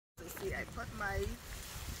See, I put my,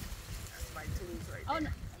 that's my tools right Oh, there. no.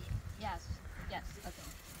 Yes, yes, okay.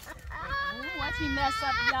 Ooh, watch me mess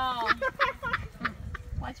up, y'all.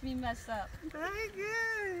 Watch me mess up. Very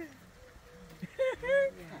good.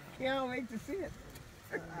 You don't make to see it.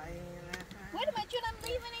 Wait a minute, you didn't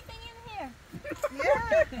leave anything in here.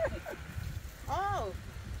 Yeah. Oh.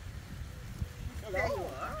 There you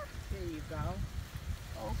are. There you go.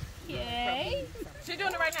 Okay. She's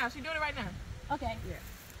doing it right now. She's doing it right now. Okay. Yeah.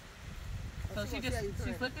 So she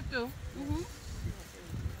flipped it through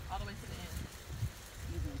all the way to the end.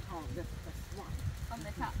 You can call this the swamp. From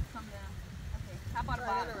the top, from the, okay, top or the Turn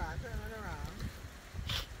it bottom? around, turn it around.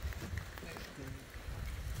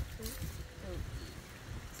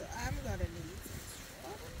 So I'm gonna need some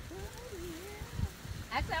strawberry.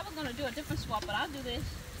 Actually, I was going to do a different swap, but I'll do this.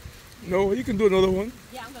 No, you can do another one.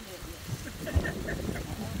 Yeah, I'm going to do it.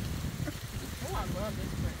 Oh, I love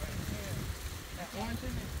this print right here. That orange in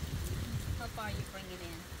it. How far are you bringing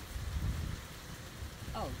in?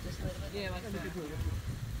 Oh, just a little bit? Yeah, like that.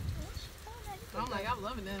 I'm like, I'm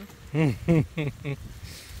loving them.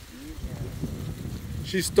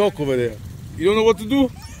 She's stuck over there. You don't know what to do?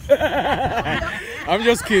 I'm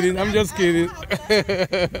just kidding. I'm just kidding. Oh,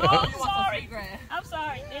 I'm sorry. I'm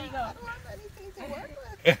sorry. There you go. I don't have anything to work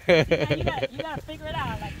with. You gotta figure it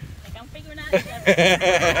out. Like I'm figuring out. There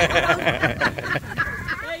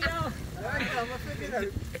you go. All right, I'm gonna figure it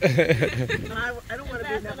out. I don't want to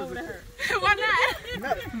be in that position. Why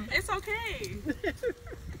not? It's okay.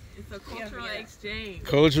 It's a cultural exchange.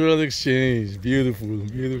 Cultural exchange. Beautiful,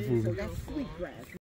 beautiful. So that's sweetgrass.